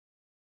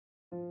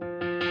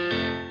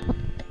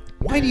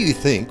Why do you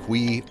think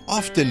we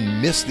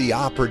often miss the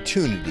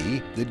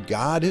opportunity that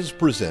God has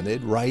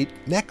presented right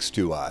next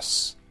to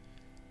us?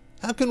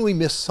 How can we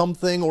miss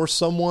something or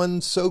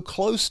someone so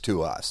close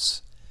to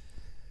us?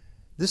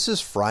 This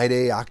is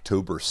Friday,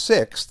 October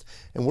 6th,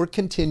 and we're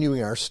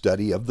continuing our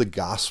study of the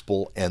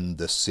gospel and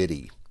the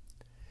city.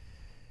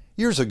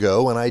 Years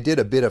ago, when I did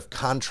a bit of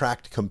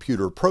contract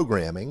computer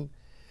programming,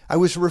 I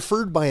was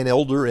referred by an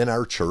elder in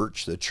our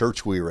church, the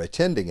church we were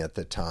attending at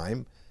the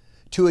time,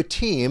 to a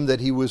team that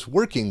he was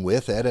working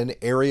with at an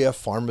area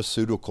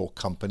pharmaceutical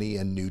company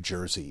in New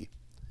Jersey.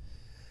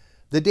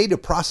 The data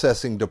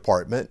processing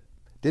department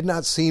did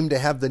not seem to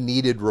have the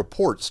needed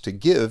reports to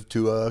give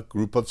to a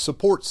group of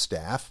support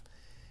staff,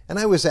 and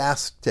I was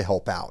asked to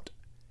help out.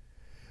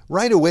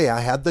 Right away, I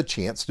had the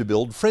chance to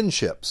build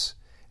friendships,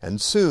 and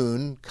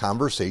soon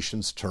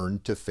conversations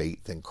turned to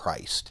faith in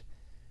Christ.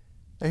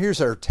 Now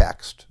here's our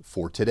text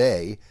for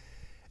today,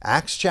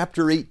 Acts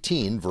chapter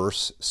 18,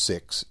 verse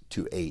 6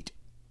 to 8.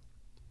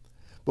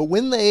 But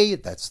when they,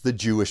 that's the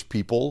Jewish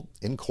people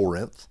in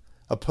Corinth,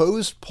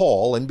 opposed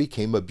Paul and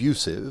became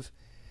abusive,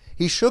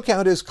 he shook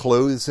out his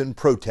clothes in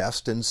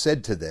protest and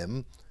said to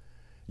them,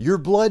 "Your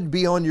blood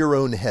be on your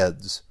own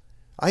heads.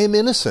 I am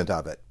innocent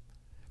of it.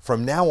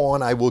 From now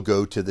on I will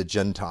go to the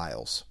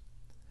Gentiles."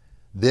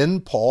 Then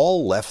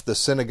Paul left the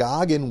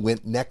synagogue and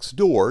went next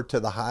door to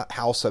the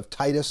house of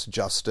Titus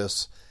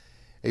Justus,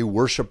 a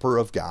worshiper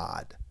of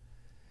God.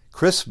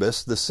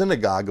 Crispus, the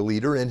synagogue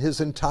leader, and his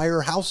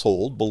entire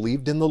household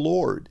believed in the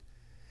Lord.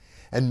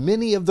 And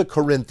many of the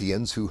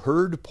Corinthians who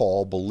heard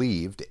Paul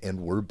believed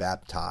and were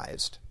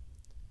baptized.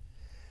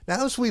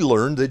 Now, as we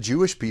learned, the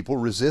Jewish people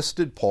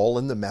resisted Paul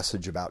in the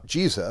message about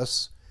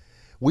Jesus.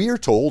 We are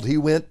told he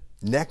went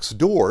next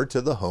door to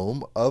the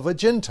home of a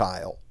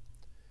Gentile.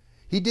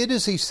 He did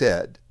as he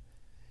said.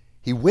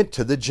 He went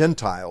to the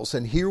Gentiles,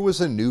 and here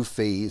was a new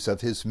phase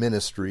of his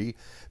ministry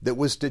that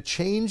was to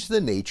change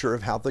the nature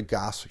of how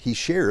he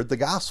shared the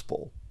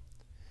gospel.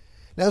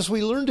 Now, as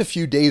we learned a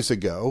few days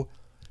ago,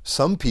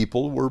 some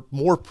people were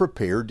more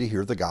prepared to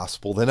hear the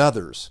gospel than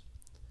others.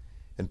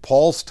 In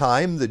Paul's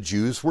time, the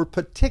Jews were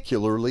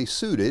particularly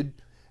suited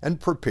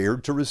and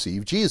prepared to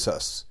receive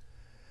Jesus.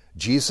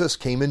 Jesus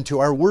came into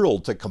our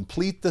world to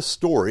complete the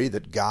story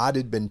that God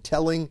had been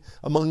telling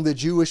among the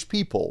Jewish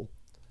people.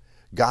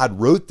 God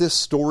wrote this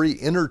story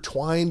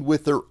intertwined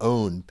with their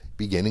own,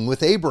 beginning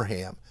with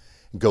Abraham,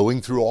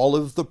 going through all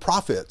of the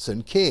prophets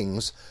and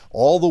kings,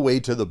 all the way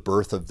to the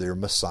birth of their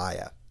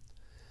Messiah.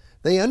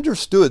 They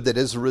understood that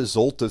as a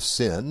result of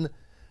sin,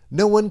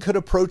 no one could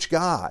approach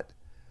God.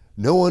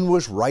 No one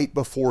was right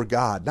before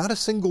God, not a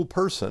single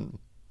person.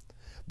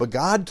 But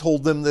God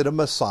told them that a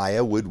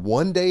Messiah would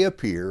one day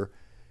appear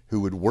who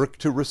would work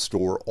to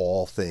restore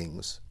all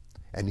things,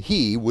 and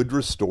he would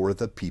restore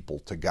the people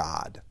to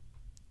God.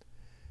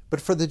 But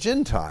for the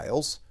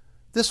Gentiles,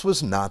 this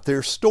was not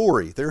their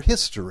story, their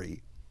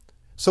history.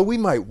 So we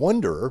might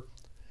wonder,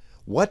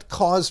 what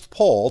caused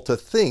Paul to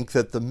think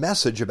that the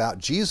message about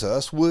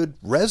Jesus would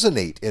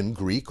resonate in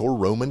Greek or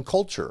Roman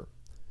culture?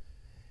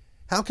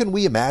 How can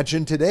we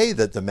imagine today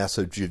that the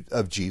message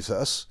of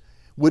Jesus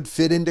would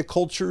fit into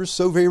cultures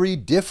so very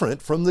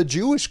different from the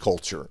Jewish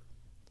culture?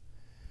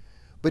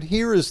 But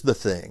here is the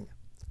thing.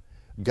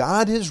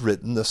 God has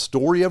written the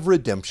story of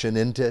redemption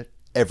into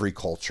every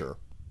culture.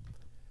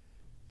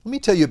 Let me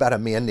tell you about a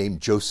man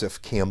named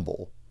Joseph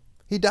Campbell.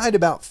 He died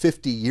about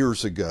 50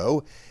 years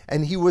ago,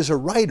 and he was a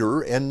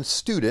writer and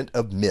student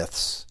of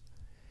myths.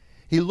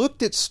 He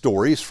looked at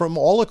stories from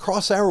all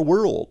across our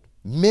world,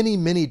 many,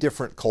 many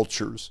different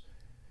cultures,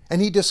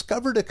 and he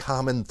discovered a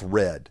common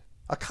thread,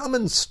 a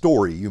common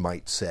story, you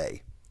might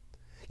say.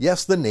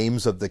 Yes, the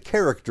names of the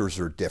characters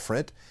are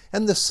different,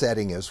 and the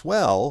setting as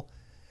well,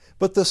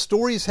 but the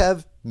stories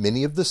have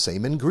many of the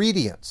same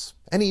ingredients,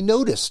 and he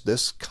noticed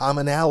this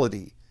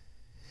commonality.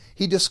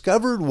 He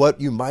discovered what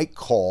you might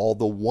call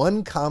the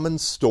one common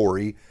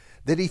story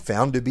that he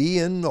found to be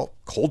in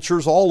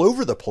cultures all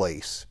over the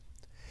place.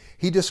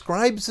 He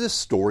describes this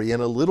story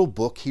in a little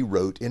book he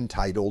wrote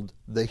entitled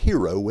The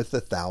Hero with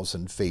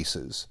 1,000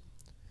 Faces.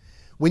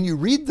 When you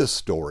read the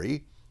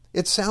story,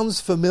 it sounds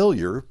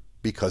familiar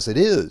because it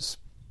is.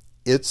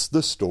 It's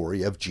the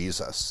story of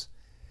Jesus.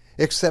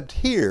 Except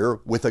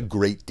here with a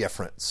great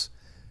difference.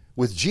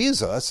 With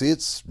Jesus,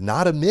 it's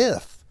not a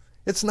myth.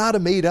 It's not a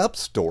made-up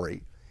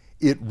story.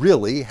 It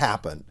really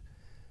happened.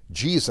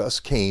 Jesus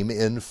came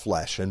in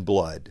flesh and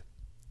blood.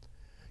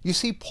 You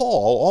see,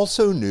 Paul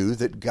also knew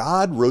that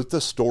God wrote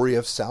the story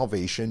of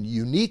salvation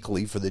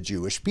uniquely for the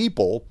Jewish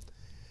people,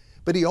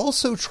 but he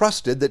also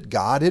trusted that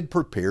God had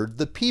prepared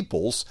the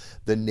peoples,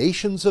 the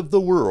nations of the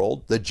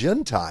world, the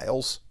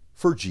Gentiles,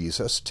 for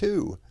Jesus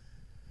too.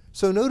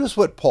 So notice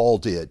what Paul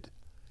did.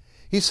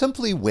 He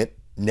simply went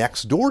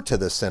next door to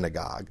the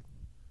synagogue.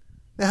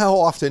 Now, how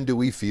often do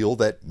we feel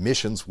that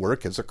missions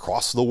work is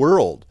across the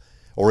world,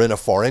 or in a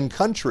foreign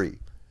country,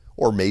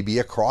 or maybe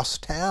across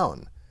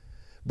town?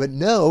 But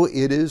no,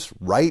 it is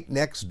right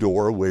next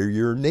door where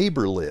your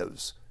neighbor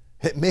lives.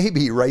 It may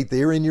be right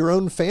there in your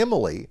own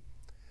family.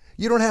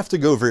 You don't have to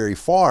go very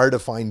far to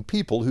find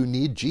people who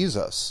need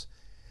Jesus.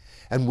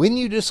 And when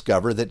you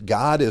discover that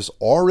God is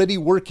already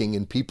working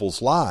in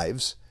people's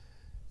lives,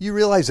 you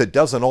realize it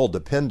doesn't all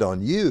depend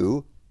on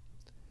you.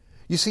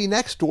 You see,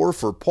 next door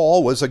for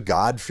Paul was a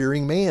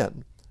God-fearing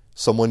man,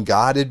 someone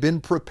God had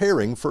been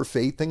preparing for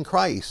faith in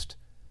Christ.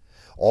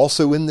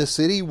 Also in the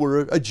city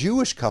were a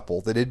Jewish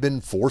couple that had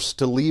been forced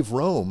to leave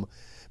Rome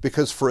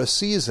because for a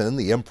season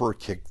the emperor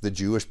kicked the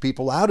Jewish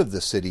people out of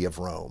the city of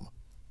Rome.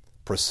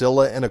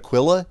 Priscilla and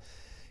Aquila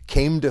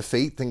came to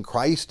faith in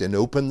Christ and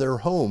opened their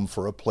home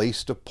for a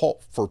place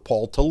for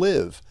Paul to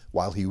live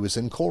while he was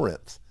in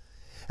Corinth.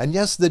 And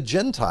yes, the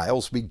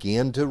Gentiles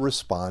began to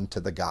respond to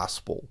the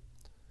gospel.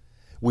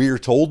 We are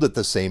told at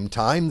the same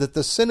time that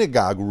the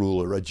synagogue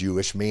ruler, a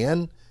Jewish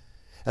man,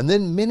 and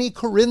then many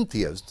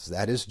Corinthians,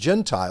 that is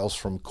Gentiles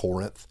from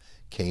Corinth,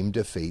 came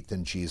to faith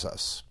in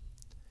Jesus.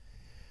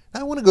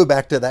 Now, I want to go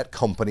back to that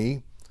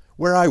company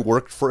where I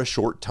worked for a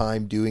short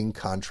time doing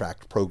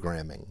contract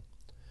programming.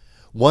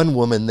 One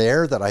woman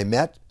there that I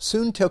met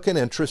soon took an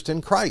interest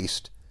in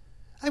Christ.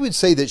 I would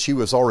say that she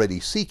was already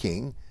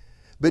seeking,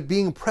 but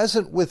being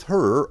present with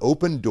her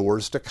opened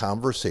doors to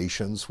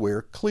conversations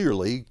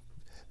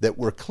that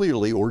were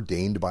clearly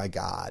ordained by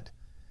God.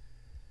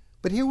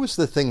 But here was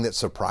the thing that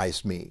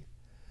surprised me.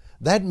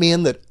 That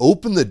man that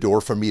opened the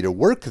door for me to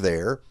work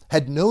there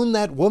had known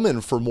that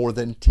woman for more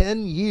than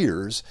 10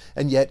 years,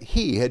 and yet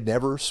he had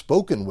never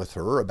spoken with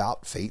her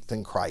about faith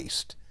in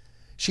Christ.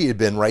 She had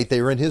been right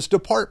there in his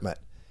department,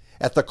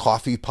 at the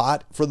coffee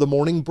pot for the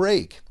morning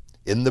break,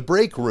 in the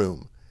break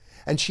room,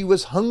 and she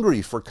was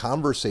hungry for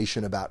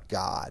conversation about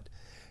God.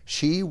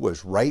 She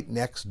was right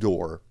next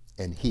door,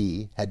 and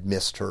he had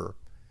missed her.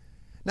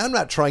 Now, I'm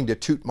not trying to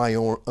toot my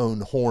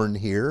own horn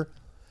here.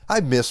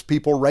 I've missed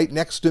people right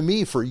next to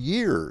me for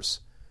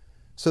years.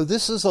 So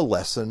this is a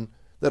lesson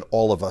that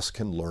all of us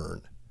can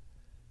learn.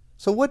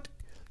 So what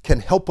can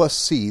help us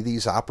see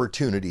these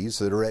opportunities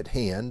that are at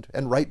hand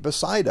and right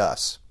beside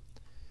us?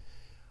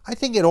 I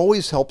think it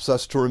always helps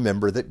us to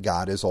remember that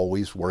God is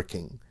always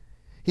working.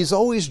 He's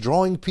always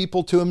drawing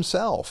people to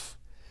himself.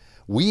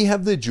 We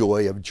have the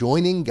joy of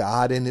joining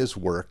God in his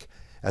work,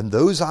 and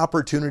those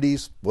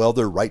opportunities, well,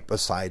 they're right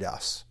beside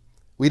us.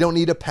 We don't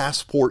need a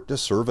passport to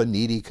serve a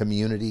needy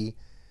community.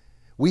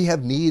 We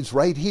have needs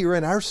right here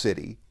in our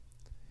city.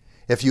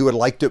 If you would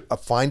like to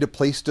find a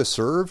place to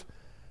serve,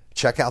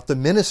 check out the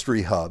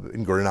Ministry Hub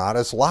in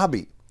Granada's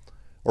lobby,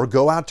 or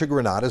go out to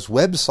Granada's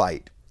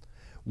website.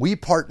 We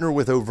partner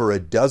with over a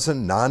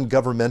dozen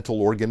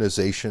non-governmental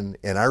organizations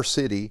in our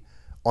city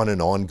on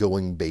an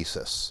ongoing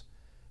basis.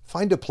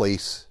 Find a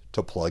place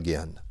to plug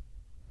in.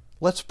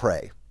 Let's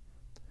pray.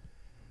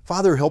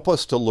 Father, help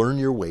us to learn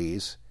your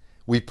ways.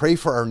 We pray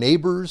for our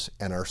neighbors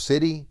and our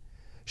city.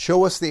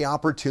 Show us the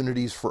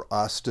opportunities for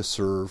us to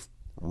serve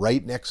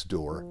right next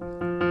door.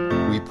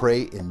 We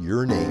pray in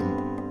your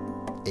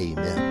name.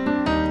 Amen.